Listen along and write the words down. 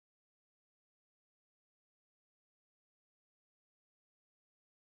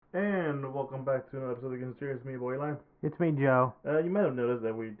And welcome back to another episode of the Conspiracy Me Boy Line. It's me, Joe. You might have noticed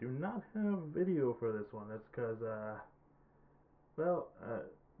that we do not have video for this one. That's because, well,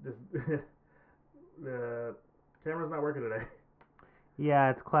 this the camera's not working today.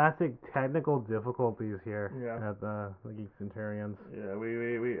 Yeah, it's classic technical difficulties here Yeah, at the Geek Centurions. yeah.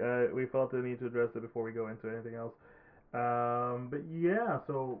 We felt the need to address it before we go into anything else. But yeah,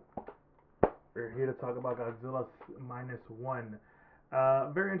 so we're here to talk about Godzilla minus one.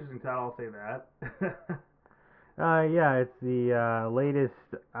 Very interesting title. I'll say that. Yeah, it's the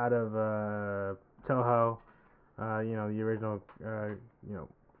latest out of Toho. The original,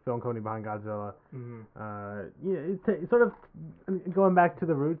 film company behind Godzilla. Mhm. Yeah, it's sort of going back to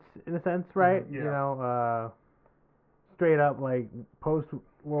the roots in a sense, right? Yeah. Straight up like post World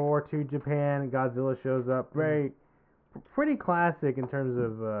War II Japan. Godzilla shows up. Pretty classic in terms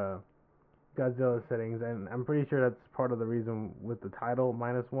of Godzilla settings, and I'm pretty sure that's part of the reason with the title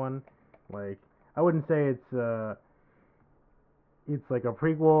minus one. Like, I wouldn't say it's like a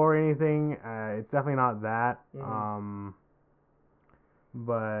prequel or anything. It's definitely not that.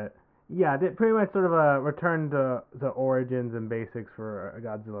 But yeah, pretty much sort of a return to the origins and basics for a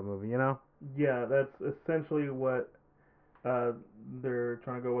Godzilla movie. Yeah, that's essentially what they're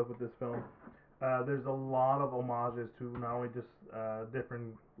trying to go with this film. There's a lot of homages to not only just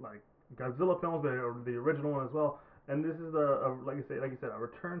different like Godzilla films, but the original one as well. And this is like you said, a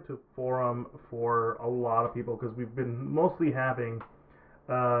return to forum for a lot of people because we've been mostly having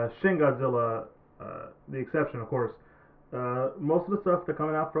Shin Godzilla, the exception, of course. Most of the stuff that's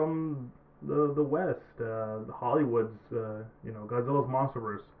coming out from the West, Hollywood's, Godzilla's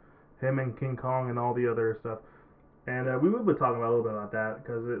MonsterVerse, him and King Kong and all the other stuff. And we would be talking about a little bit about that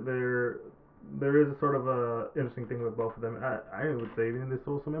because there is a sort of a interesting thing with both of them. I would say even they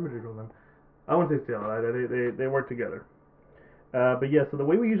stole some imagery from them. I wouldn't say steal. They work together. But yeah, so the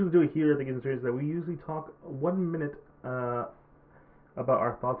way we usually do it here at the Gizzard Series is that we usually talk 1 minute about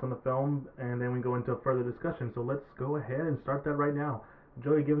our thoughts on the film, and then we go into a further discussion. So let's go ahead and start that right now.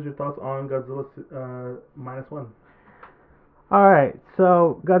 Joey, give us your thoughts on Godzilla minus one. All right,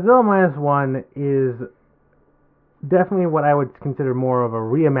 so Godzilla minus one is definitely what I would consider more of a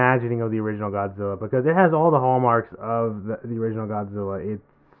reimagining of the original Godzilla because it has all the hallmarks of the original Godzilla. It's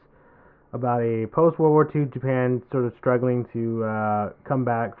about a post World War II Japan sort of struggling to come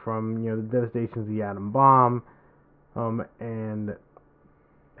back from the devastations of the atom bomb, and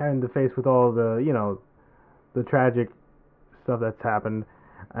having to face with all the tragic stuff that's happened.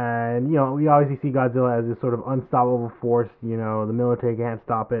 And we obviously see Godzilla as this sort of unstoppable force. The military can't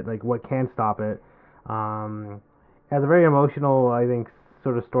stop it. Like, what can stop it? Has a very emotional, I think,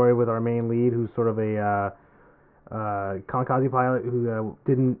 sort of story with our main lead, who's sort of a kamikaze pilot who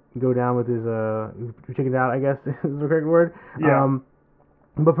didn't go down with his who chickened out, I guess is the correct word. Yeah.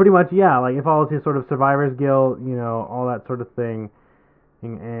 But pretty much, yeah, like it follows his sort of survivor's guilt, all that sort of thing,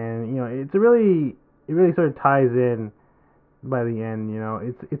 and it really sort of ties in by the end.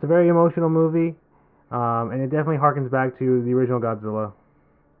 It's a very emotional movie, and it definitely harkens back to the original Godzilla.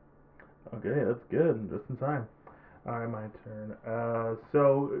 Okay, that's good. Just in time. All right, my turn.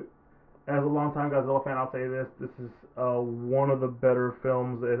 So as a longtime Godzilla fan, I'll say this: this is one of the better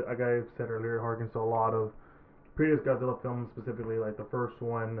films. Like I said earlier, it harkens to a lot of previous Godzilla films, specifically like the first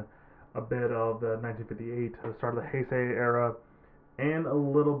one, a bit of the 1958, the start of the Heisei era, and a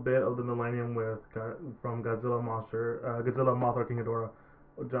little bit of the Millennium with from Godzilla Mothra King Ghidorah,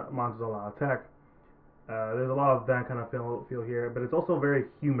 Monsters Attack. There's a lot of that kind of feel here, but it's also very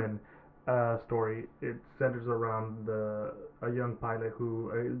human story. It centers around a young pilot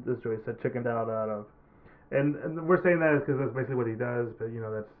who, as Joey said, chickened out of. And we're saying that because that's basically what he does, but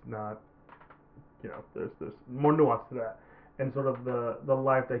that's not. There's more nuance to that, and sort of the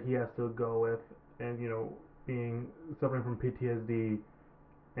life that he has to go with, and being suffering from PTSD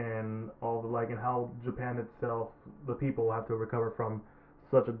and all the like, and how Japan itself, the people, have to recover from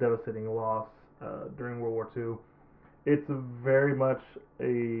such a devastating loss during World War II. It's very much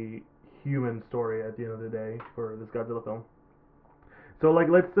a human story at the end of the day for this Godzilla film. So like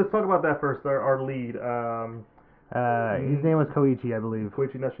let's talk about that first. Our lead. His name was Koichi, I believe.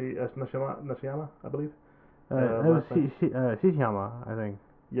 Koichi Nishiyama, I believe. It was Shishiyama, I think.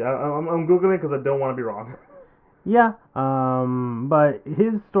 Yeah, I'm googling because I don't want to be wrong. Yeah, but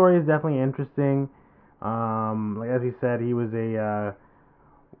his story is definitely interesting. Like as he said, he was a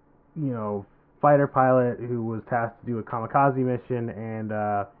fighter pilot who was tasked to do a kamikaze mission, and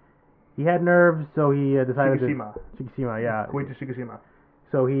he had nerves, so he decided Shikishima, yeah. Koichi Shikishima.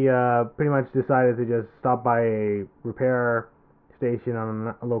 So he pretty much decided to just stop by a repair station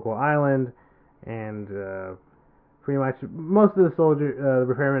on a local island and pretty much most of the the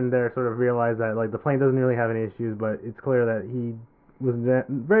repairmen there sort of realize that like the plane doesn't really have any issues, but it's clear that he was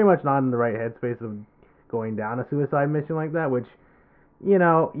very much not in the right headspace of going down a suicide mission like that, which,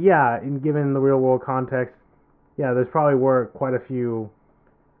 yeah, and given the real world context, yeah, there's probably were quite a few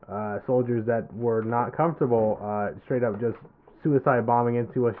soldiers that were not comfortable straight up just suicide bombing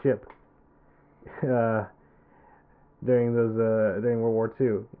into a ship uh, during World War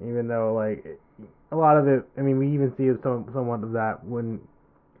II. Even though like a lot of it, I mean, we even see somewhat of that when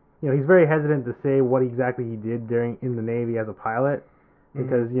he's very hesitant to say what exactly he did during in the Navy as a pilot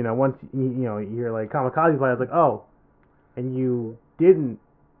because once you hear like kamikaze pilot, it's like, oh, and you didn't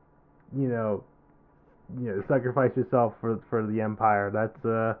you know sacrifice yourself for the empire.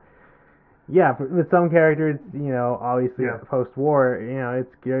 That's yeah, with some characters, obviously post-war,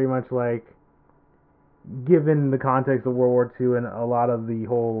 it's very much like, given the context of World War II and a lot of the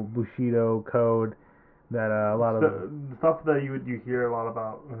whole Bushido code, that a lot of the stuff that you hear a lot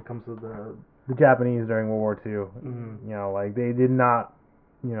about when it comes to the Japanese during World War II, mm-hmm. Like they did not,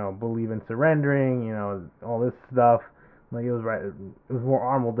 believe in surrendering, all this stuff. Like it was more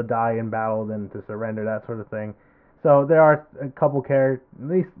honorable to die in battle than to surrender, that sort of thing. So there are a couple characters, at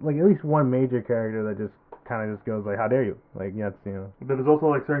least one major character that just kind of just goes like, "How dare you?" Like, yeah, But there's also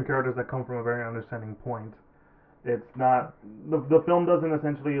like certain characters that come from a very understanding point. It's not the film doesn't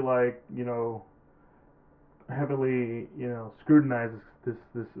essentially like heavily scrutinize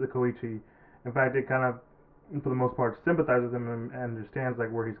the Koichi. In fact, it kind of for the most part sympathizes with him and understands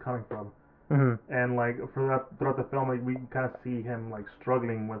like where he's coming from. Mm-hmm. And like throughout the film, like, we kind of see him like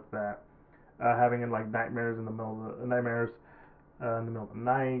struggling with that, having like nightmares in the middle of the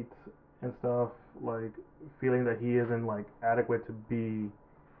night and stuff, like feeling that he isn't like adequate to be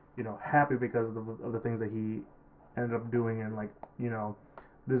happy because of the things that he ended up doing and like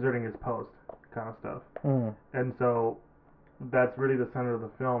deserting his post kind of stuff. Mm. And so that's really the center of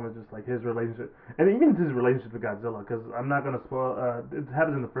the film, is just like his relationship, and even his relationship with Godzilla. Because I'm not gonna spoil. It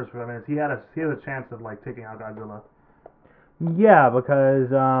happens in the first 5 minutes. He has a chance of like taking out Godzilla. Yeah, because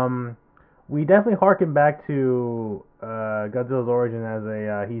we definitely harken back to Godzilla's origin as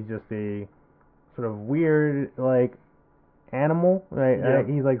he's just a sort of weird like animal, right? Yeah.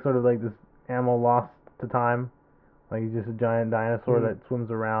 He's like sort of like this animal lost to time. Like he's just a giant dinosaur that swims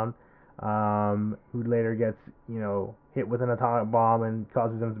around, who later gets hit with an atomic bomb and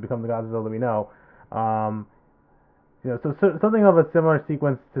causes him to become the Godzilla that we know. Um, so something of a similar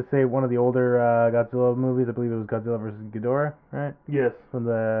sequence to say one of the older Godzilla movies. I believe it was Godzilla versus Ghidorah, right? Yes. From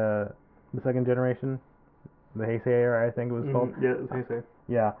the second generation, the Heisei era, I think it was called. Yeah, it's Heisei.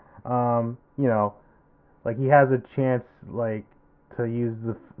 Yeah. Like he has a chance like to use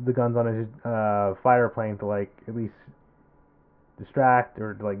the guns on his fighter plane to like at least distract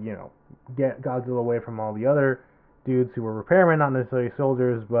or like get Godzilla away from all the other dudes who were repairmen, not necessarily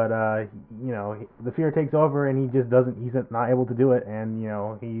soldiers, but the fear takes over and he's not able to do it, and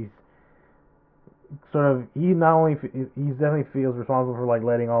he's sort of he definitely feels responsible for like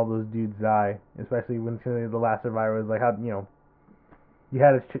letting all those dudes die, especially when the last survivor was like, how you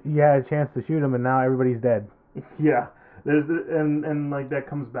had a chance to shoot him and now everybody's dead. Yeah, and like that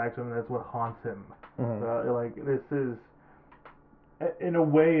comes back to him. That's what haunts him. Mm-hmm. Like this is, in a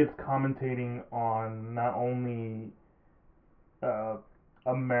way, it's commentating on not only uh,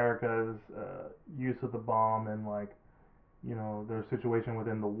 America's use of the bomb and like their situation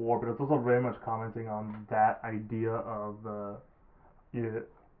within the war, but it's also very much commenting on that idea of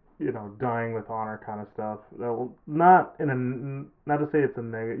dying with honor kind of stuff. Not not to say it's a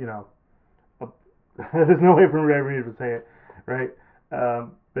negative, there's no way for me to say it, right?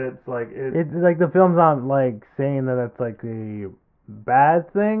 But it's like it's like the film's not like saying that it's like a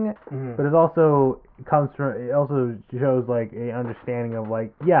bad thing, but it also shows like a understanding of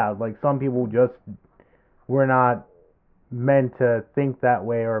like, yeah, like some people just were not meant to think that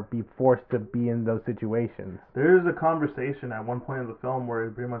way or be forced to be in those situations. There's a conversation at one point in the film where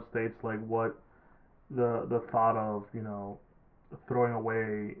it pretty much states like what the thought of throwing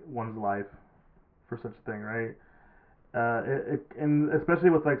away one's life for such a thing, right? And especially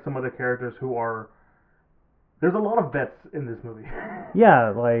with like some other characters who are, there's a lot of vets in this movie.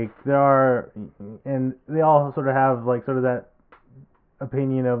 Yeah, like there are, and they all sort of have like sort of that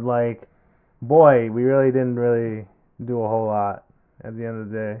opinion of like, boy, we really didn't really do a whole lot at the end of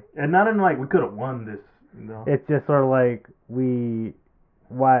the day. And not in like we could have won this. It's just sort of like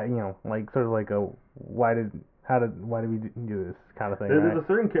why like sort of like a why did we do this kind of thing. There's right? a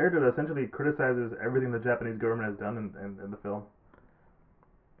certain character that essentially criticizes everything the Japanese government has done in the film.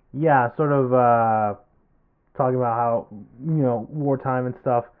 Yeah, sort of talking about how wartime and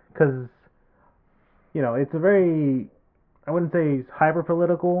stuff, because it's a very, I wouldn't say hyper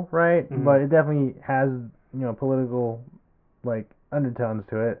political, right? Mm-hmm. But it definitely has political like undertones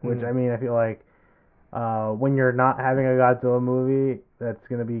to it, which I Mm-hmm. mean I feel like when you're not having a Godzilla movie that's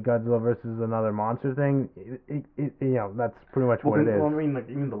gonna be Godzilla versus another monster thing, that's pretty much what it is. Well, I mean, like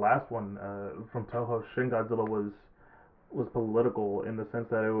even the last one from Toho, Shin Godzilla was political in the sense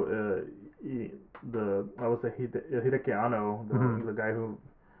that the I would say Hideki Anno, Hmm. the guy who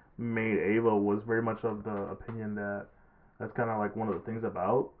made Ava, was very much of the opinion that that's kind of like one of the things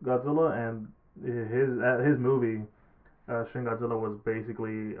about Godzilla, and his movie Shin Godzilla was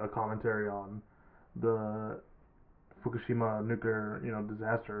basically a commentary on the Fukushima nuclear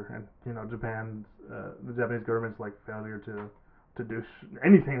disaster, and Japan's the Japanese government's like failure to do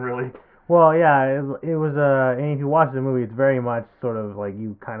anything really. Well, yeah, it was and if you watch the movie, it's very much sort of like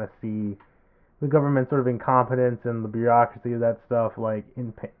you kind of see the government sort of incompetence and the bureaucracy of that stuff, like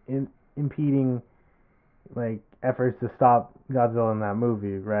impeding like efforts to stop Godzilla in that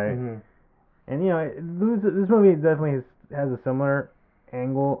movie, right? Mm-hmm. And this movie definitely has a similar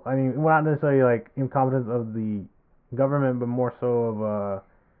angle. I mean, well, not necessarily like incompetence of the government, but more so of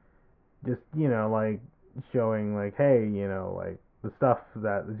just like showing like, hey, like the stuff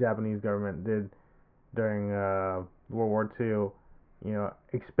that the Japanese government did during World War II,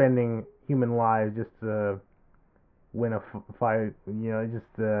 expending human lives just to win a fight, it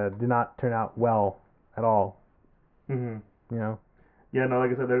just did not turn out well at all. Mm-hmm. You know. Yeah, no,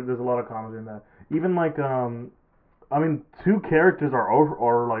 like I said, there's a lot of comedy in that. Even like I mean, two characters are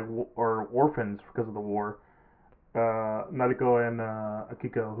orphans because of the war. Nariko and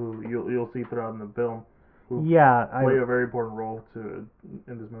Akiko, who you'll see throughout in the film, who Yeah, play a very important role to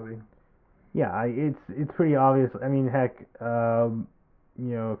in this movie. it's pretty obvious. I mean, heck,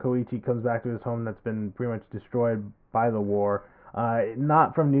 Koichi comes back to his home that's been pretty much destroyed by the war.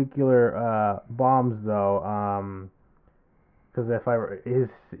 Not from nuclear bombs though. Because if I were his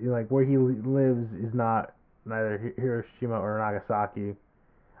like where he lives is not neither Hiroshima or Nagasaki.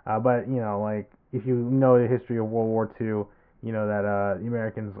 But like if you know the history of World War II, you know that the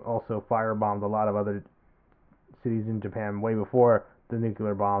Americans also firebombed a lot of other cities in Japan way before the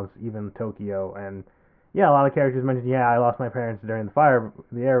nuclear bombs, even Tokyo. And yeah, a lot of characters mentioned, yeah, I lost my parents during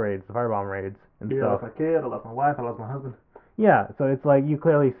the air raids, the firebomb raids and Yeah, I stuff. lost my kid, I lost my wife, I lost my husband. Yeah, so it's like you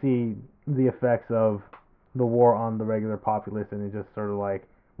clearly see the effects of the war on the regular populace, and it's just sort of like,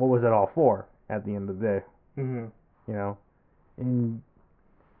 what was it all for at the end of the day, Mm-hmm. you know? And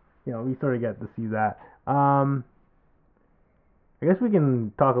we sort of get to see that. Um, I guess we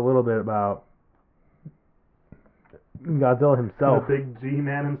can talk a little bit about Godzilla The himself, big G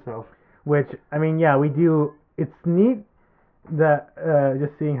man himself. which I mean, yeah, we do. It's neat that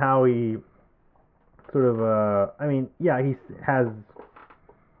just seeing how he sort of I mean, yeah, he has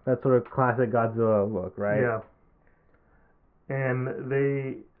that sort of classic Godzilla look, right? Yeah, and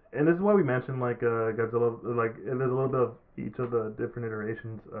this is why we mentioned like Godzilla, like and there's a little bit of each of the different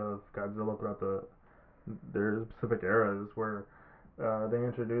iterations of Godzilla throughout their specific eras where they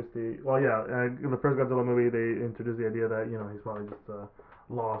introduced the first Godzilla movie they introduced the idea that he's probably just a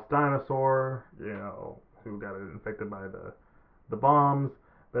lost dinosaur who got infected by the bombs,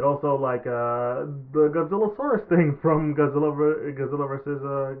 but also like the Godzillasaurus thing from Godzilla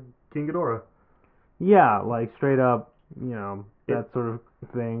versus King Ghidorah. Yeah, like straight up, It that sort of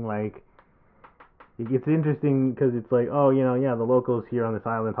thing. Like it's interesting because it's like, oh, yeah, the locals here on this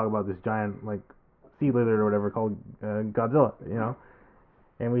island talk about this giant like sea lizard or whatever called Godzilla,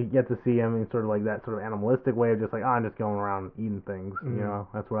 and we get to see him in sort of like that sort of animalistic way of just like, oh, I'm just going around eating things,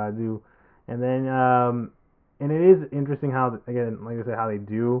 mm-hmm. that's what I do. And then and it is interesting how again, like I said, how they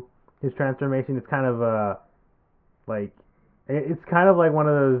do his transformation. It's kind of like it's kind of like one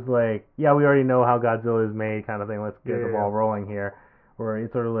of those like, yeah, we already know how Godzilla is made kind of thing. Let's Yeah, get the yeah, yeah. ball rolling here. Where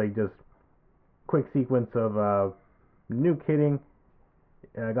it's sort of like just quick sequence of nuke hitting,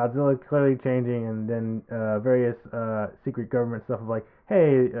 Godzilla clearly changing, and then various secret government stuff of like,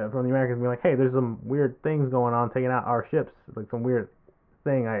 hey, from the Americans being like, hey, there's some weird things going on, taking out our ships, like some weird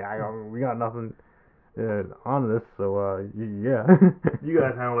thing. We got nothing on this, so yeah. You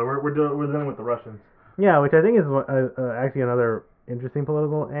guys handle it. We're dealing with the Russians. Yeah, which I think is actually another interesting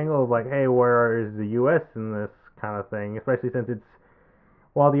political angle of like, hey, where is the U.S. in this kind of thing? Especially since it's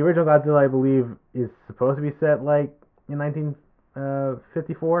while the original Godzilla, I believe, is supposed to be set like in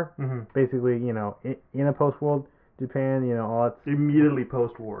 1954, Mm-hmm. basically, in a post-war Japan, all that's Immediately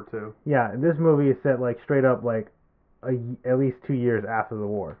post-war too. yeah. This movie is set like straight up like at least 2 years after the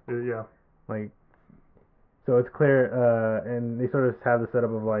war, Yeah. like so it's clear, and they sort of have the setup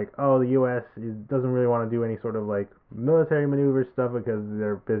of like, oh, the U.S. doesn't really want to do any sort of like military maneuver stuff because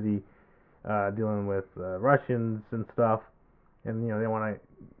they're busy dealing with Russians and stuff, and they want to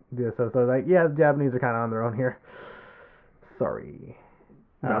do this. So like, yeah, the Japanese are kind of on their own here. Sorry.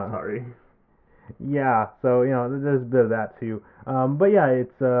 Not sorry. Yeah, so there's a bit of that too. But yeah,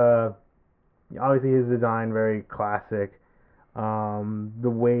 it's obviously his design very classic. The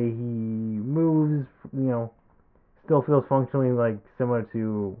way he moves, still feels functionally like similar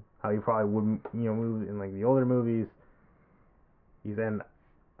to how he probably would, move in like the older movies. He's in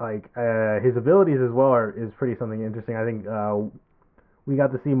like his abilities as well is pretty something interesting. I think we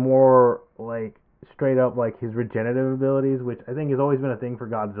got to see more like straight up like his regenerative abilities, which I think has always been a thing for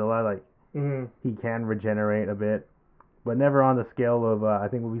Godzilla. Like he can regenerate a bit, but never on the scale of I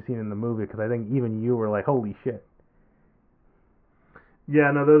think what we've seen in the movie. Because I think even you were like, "Holy shit!"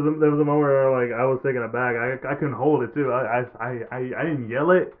 Yeah, no, there was a moment where like I was taken aback. I couldn't hold it too. I didn't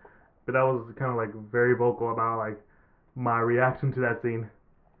yell it, but I was kind of like very vocal about like my reaction to that scene.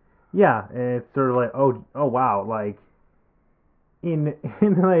 Yeah, and it's sort of like, oh wow, like in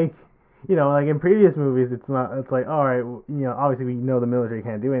in like like in previous movies, it's like, all right, obviously we know the military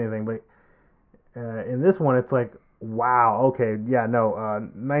can't do anything, but in this one, it's like, wow, okay, yeah, no,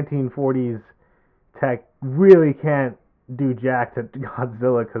 1940s tech really can't do jack to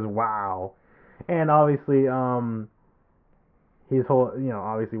Godzilla, because wow. And obviously, his whole,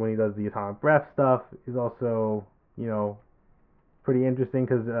 obviously when he does the atomic breath stuff is also, pretty interesting,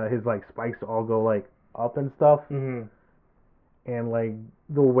 because his like spikes all go like up and stuff, and like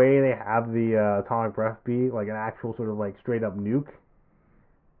the way they have the atomic breath be like an actual sort of like straight up nuke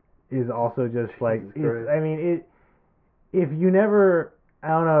is also just like it's. I mean it. If you never, I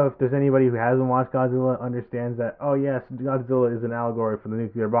don't know if there's anybody who hasn't watched Godzilla understands that. Oh yes, Godzilla is an allegory for the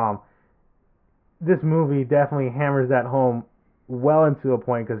nuclear bomb. This movie definitely hammers that home well into a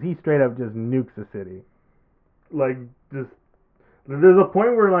point, because he straight up just nukes the city. Like just there's a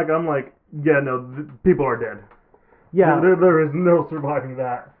point where like I'm like, yeah, no, people are dead. Yeah, there is no surviving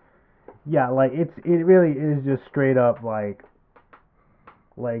that. Yeah, like it really is just straight up like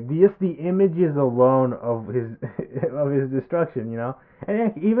just the images alone of his of his destruction,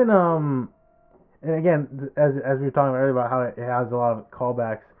 and even and again, as we were talking earlier about how it has a lot of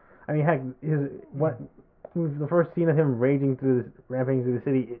callbacks. I mean, heck, the first scene of him rampaging through the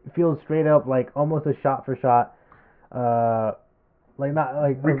city, it feels straight up like almost a shot for shot, like not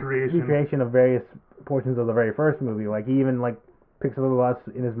like recreation of various portions of the very first movie. Like he even like picks a little less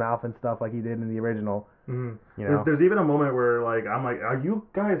in his mouth and stuff like he did in the original. There's even a moment where like I'm like, are you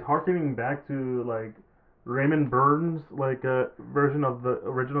guys harkening back to like Raymond Burns like version of the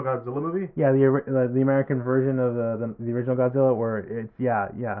original Godzilla movie? Yeah, the American version of the original Godzilla, where it's yeah.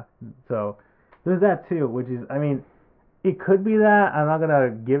 So there's that too, which is, I mean, it could be that. I'm not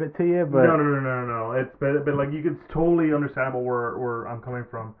gonna give it to you, but no. It's but like you could totally understandable where I'm coming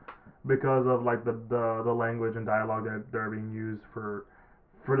from, because of like the language and dialogue that they're being used for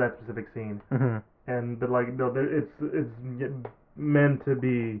that specific scene. And but like no, it's meant to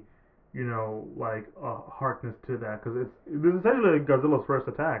be, like a harkness to that, because it's essentially Godzilla's first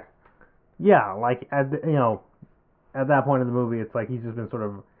attack. Yeah, like at that point in the movie, it's like he's just been sort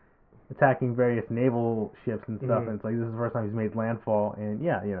of attacking various naval ships and stuff, and it's like this is the first time he's made landfall, and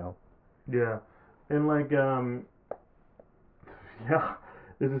yeah, Yeah, and like yeah,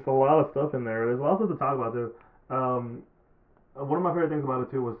 there's just a lot of stuff in there. There's a lot of stuff to talk about too. One of my favorite things about it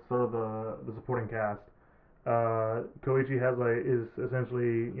too was sort of the supporting cast. Koichi is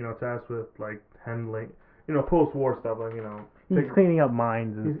essentially tasked with like handling post-war stuff, like he's cleaning up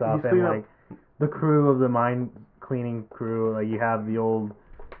mines and stuff, and like the crew of the mine cleaning crew, like you have the old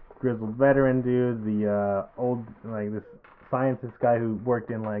grizzled veteran dude, the old like this scientist guy who worked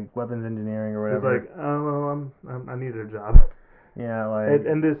in like weapons engineering or whatever. He's like, oh, I need a job. Yeah, like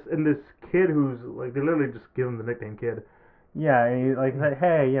and this kid who's like, they literally just give him the nickname Kid. Yeah, and he like said,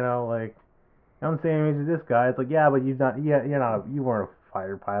 hey, like I'm the same age as this guy. It's like, yeah, but you're not, you weren't a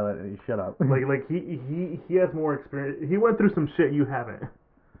fighter pilot. And you shut up. like he has more experience. He went through some shit you haven't.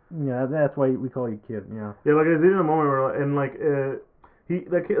 Yeah, that's why we call you Kid. Yeah. Yeah, like there's even a moment where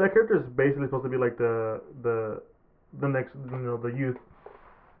that character is basically supposed to be like the next the youth,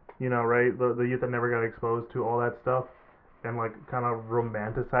 right, the youth that never got exposed to all that stuff, and like kind of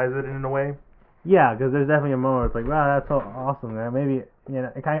romanticize it in a way. Yeah, because there's definitely a moment where it's like, wow, that's so awesome, man. Maybe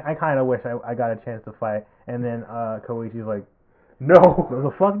I kind of wish I got a chance to fight. And then Koichi's like, no, what the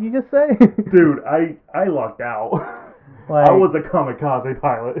fuck did you just say? Dude, I lucked out. Like, I was a kamikaze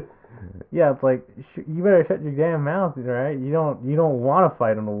pilot. Yeah, it's like, you better shut your damn mouth, right? You don't want to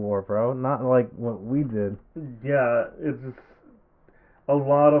fight in a war, bro. Not like what we did. Yeah, it's just a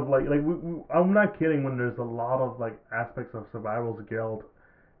lot of like I'm not kidding when there's a lot of like aspects of survival's guilt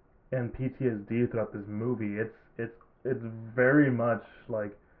and PTSD throughout this movie. It's very much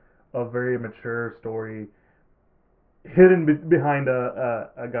like a very mature story hidden behind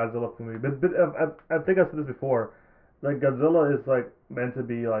a Godzilla movie. But I think I said this before. Like Godzilla is like meant to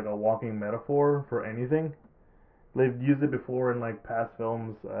be like a walking metaphor for anything. They've used it before in like past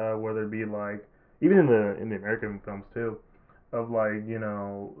films, where there'd be like even in the American films too, of like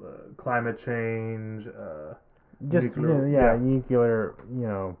climate change, Just nuclear, yeah, yeah, nuclear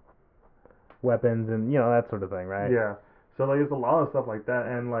weapons and that sort of thing, right? yeah. So like it's a lot of stuff like that,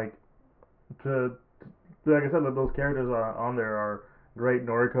 and like to like I said, that those characters on there are great.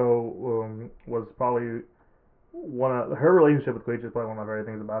 Noriko was probably one of her relationship with Koichi is probably one of my favorite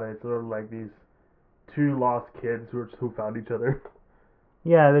things about it. It's sort of like these two lost kids who found each other.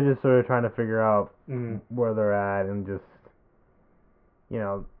 Yeah, they're just sort of trying to figure out Mm. where they're at and just you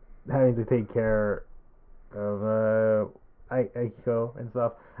know having to take care of Aiko and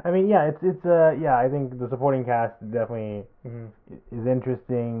stuff. I mean, yeah, it's yeah. I think the supporting cast definitely Mm-hmm. is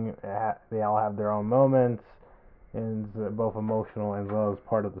interesting. They all have their own moments, and it's both emotional as well as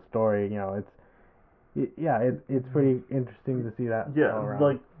part of the story. Yeah, it's pretty interesting to see that Yeah, all around.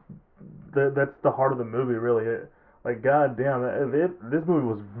 like that's the heart of the movie, really. Like, goddamn, this movie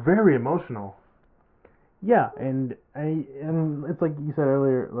was very emotional. Yeah, and it's like you said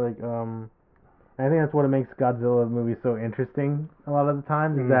earlier, like I think that's what makes Godzilla movies so interesting. A lot of the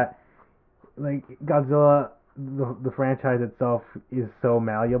times is Mm. that like Godzilla, the franchise itself is so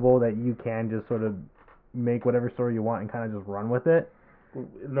malleable that you can just sort of make whatever story you want and kind of just run with it.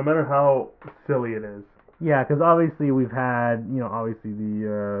 No matter how silly it is. Yeah, because obviously we've had obviously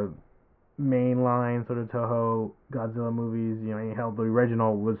the mainline sort of Toho Godzilla movies. Hell, the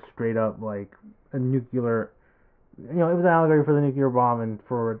original was straight up like a nuclear. It was an allegory for the nuclear bomb and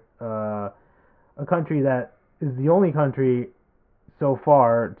for a country that is the only country so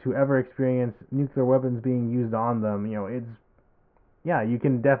far to ever experience nuclear weapons being used on them. It's yeah, you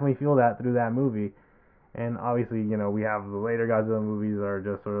can definitely feel that through that movie. And obviously, we have the later Godzilla movies are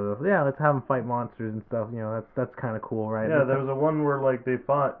just sort of yeah, let's have them fight monsters and stuff. That's kind of cool, right? Yeah, there was a one where like they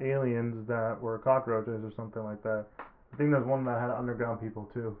fought aliens that were cockroaches or something like that. I think there's one that had underground people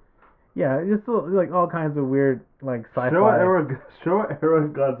too. Yeah, just like all kinds of weird like Showa sci-fi. era, Showa era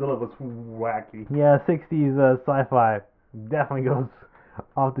Godzilla was wacky. Yeah, 60s sci-fi definitely goes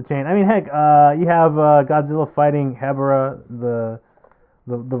off the chain. I mean, heck, you have Godzilla fighting Hebra, the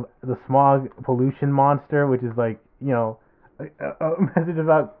smog pollution monster, which is like a message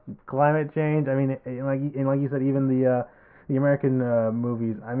about climate change. I mean, like you said, even the American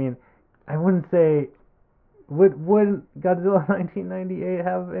movies. I mean, I wouldn't say would Godzilla 1998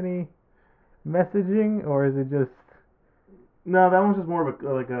 have any messaging, or is it just No, that one's just more of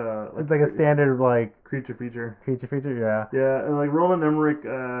a like a it's like a standard like creature feature. creature feature? Yeah. Yeah, and like Roland Emmerich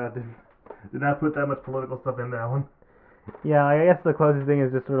did not put that much political stuff in that one. Yeah, I guess the closest thing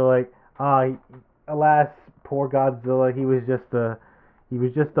is just sort of like, alas, poor Godzilla. He was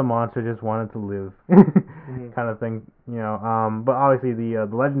just a monster, just wanted to live, Mm-hmm. kind of thing. But obviously the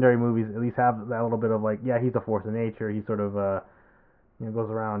legendary movies at least have that little bit of like, yeah, he's a force of nature. He sort of goes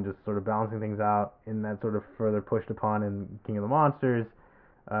around just sort of balancing things out, and that sort of further pushed upon in King of the Monsters.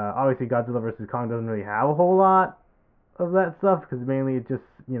 Obviously, Godzilla versus Kong doesn't really have a whole lot of that stuff because mainly it just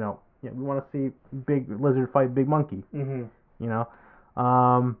we want to see big lizard fight big monkey. Mm-hmm. You know,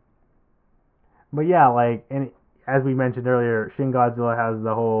 um, but yeah, like and as we mentioned earlier, Shin Godzilla has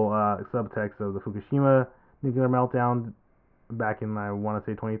the whole subtext of the Fukushima nuclear meltdown back in I want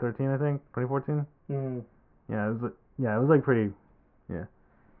to say 2013, I think 2014. Mm-hmm. Yeah, it was like pretty yeah.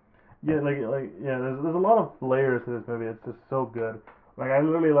 Yeah, like yeah. There's a lot of layers to this movie. It's just so good. Like I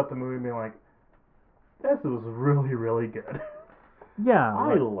literally left the movie being like, this was really good. Yeah,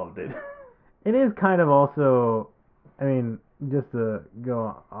 I like, loved it. it is kind of also. I mean, just to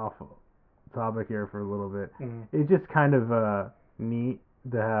go off topic here for a little bit, Mm. it's just kind of neat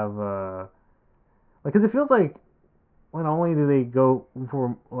to have like because it feels like not only do they go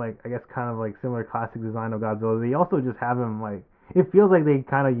for like I guess kind of like similar classic design of Godzilla, they also just have him like it feels like they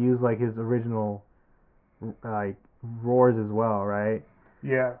kind of use like his original like roars as well, right?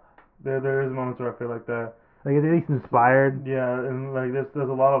 Yeah, there is moments where I feel like that. Like it's at least inspired. Yeah, and like there's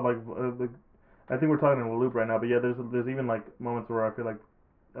a lot of like I think we're talking in a loop right now, but yeah, there's even like moments where I feel like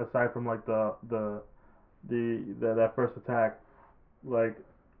aside from like the that first attack, like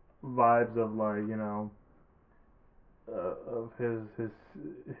vibes of like of his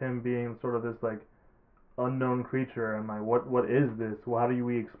him being sort of this like unknown creature and like what is this? Well, how do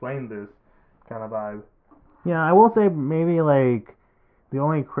we explain this kind of vibe? Yeah, I will say maybe like the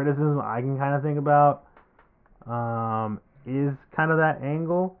only criticism I can kind of think about is kind of that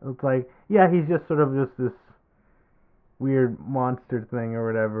angle. It's like, yeah, he's just sort of just this weird monster thing or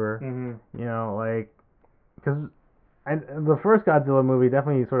whatever. Mm-hmm. You know, like, because the first Godzilla movie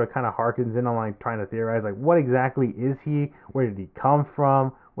definitely sort of kind of harkens in on like trying to theorize like what exactly is he? Where did he come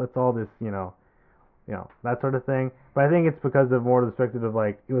from? What's all this? That sort of thing. But I think it's because of more the perspective of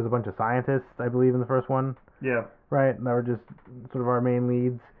like it was a bunch of scientists, I believe, in the first one, Yeah. right? And that were just sort of our main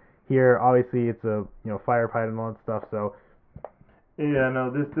leads. Here, obviously, it's a fire pilot and all that stuff. So Yeah. No.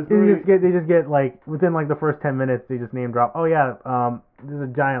 This movie. they just get like within like the first 10 minutes, they just name drop. Oh yeah, there's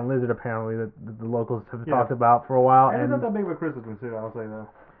a giant lizard apparently that the locals have Yeah. talked about for a while, And it's and not that big of a criticism too. I'll say that.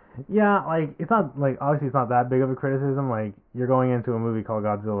 yeah, like it's not like obviously it's not that big of a criticism. Like you're going into a movie called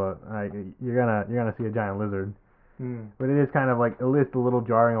Godzilla, like you're gonna see a giant lizard. Mm. But it is kind of like a little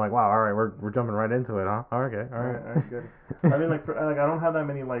jarring. Like wow, all right, we're jumping right into it, huh? Oh, okay, all All right. right. All right. Good. I mean, like I don't have that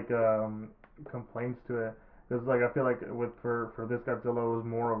many like complaints to it. Because like I feel like for this Godzilla it was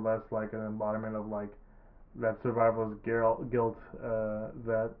more or less like an embodiment of like that survivalist guilt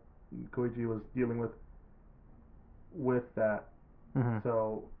that Koichi was dealing with that. Mm-hmm.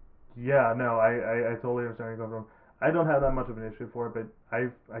 So yeah, no, I totally understand where you're coming from. I don't have that much of an issue for it, but I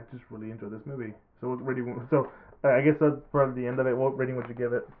just really enjoyed this movie. So what rating? So I guess that's for the end of it. What rating would you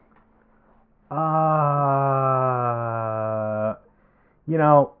give it? Uh,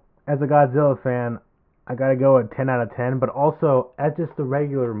 as a Godzilla fan, I gotta go at 10 out of 10. But also as just a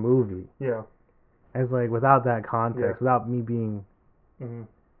regular movie, Yeah. as like without that Yeah. context, without me being Mhm.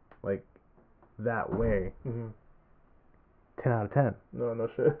 like that way, Mhm. 10 out of 10. No, no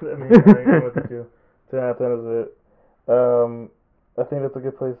shit. I mean, I'm with you too. 10 out of 10 is it. I think that's a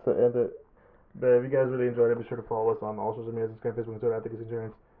good place to end it. But if you guys really enjoyed it, be sure to follow us on all social media, Instagram, Facebook, and Twitter at The Kiss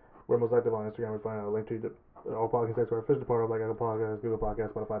Insurance. We're most active on Instagram. We find a link to all podcast sites. We're officially part of like Apple Podcasts, Google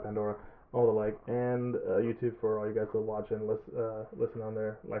Podcasts, Spotify, Pandora, all the like, and YouTube for all you guys to watch and listen on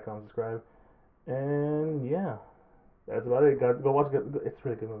there. Like, comment, subscribe, and yeah, that's about it. Go watch it. It's a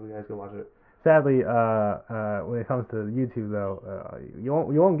really good movie, guys. Go watch it. Sadly, when it comes to YouTube though, you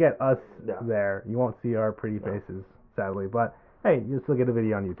won't get us Yeah. there. You won't see our pretty No. faces, sadly. But hey, you'll still get a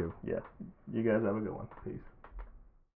video on YouTube. Yeah. You guys have a good one. Peace.